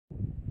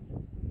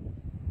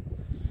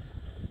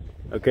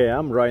Okay,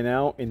 I'm right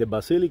now in the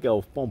Basilica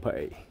of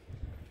Pompeii.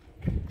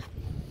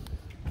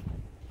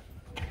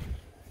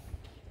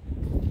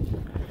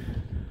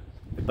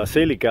 The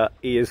Basilica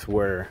is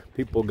where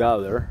people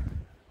gather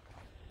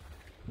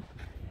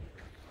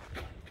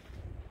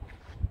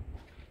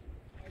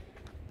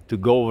to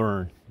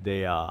govern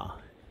the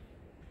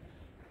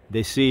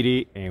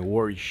city and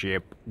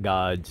worship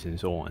gods and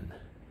so on.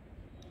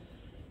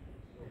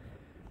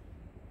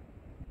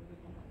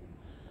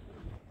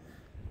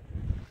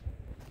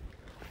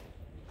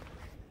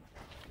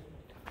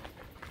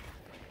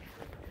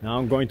 Now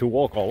I'm going to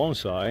walk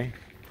alongside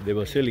the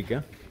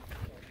Basilica,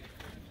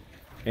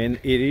 and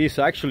it is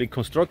actually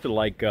constructed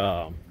like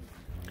a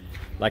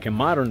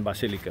modern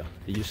basilica.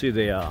 You see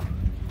the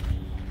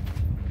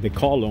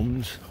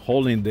columns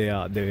holding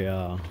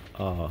the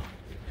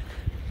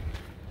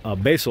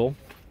basil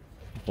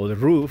or the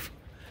roof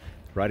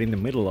right in the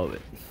middle of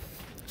it.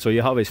 So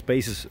you have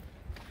spaces.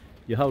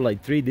 You have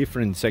like 3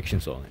 different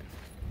sections on it.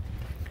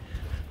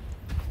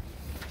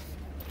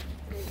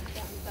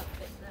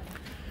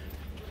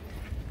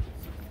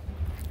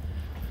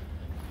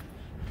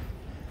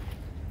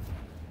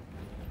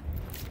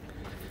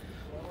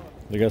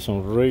 They got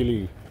some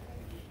really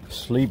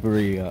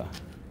slippery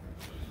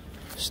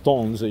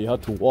stones that you have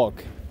to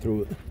walk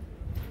through.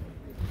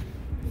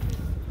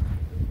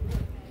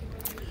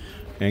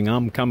 And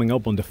I'm coming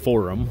up on the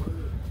Forum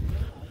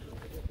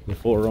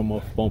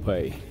of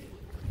Pompeii.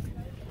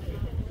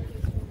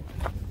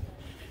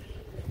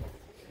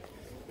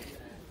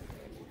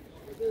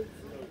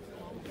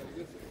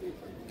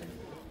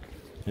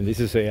 And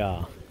this is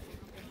a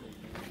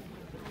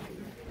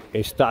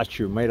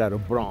statue made out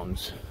of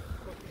bronze.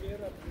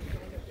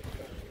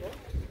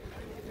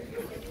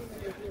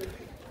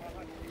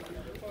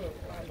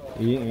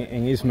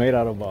 And it's made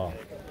out of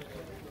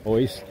or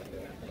it's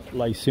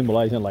like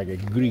symbolizing like a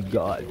Greek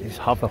god. It's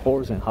half a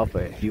horse and half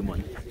a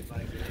human.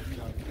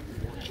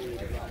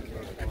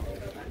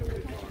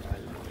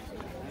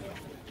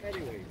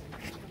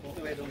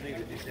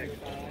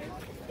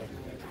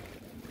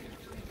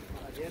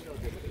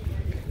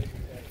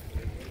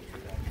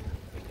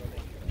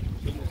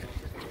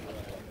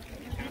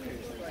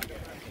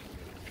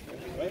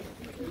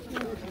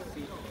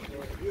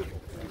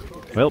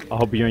 Well, I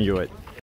hope you enjoy it.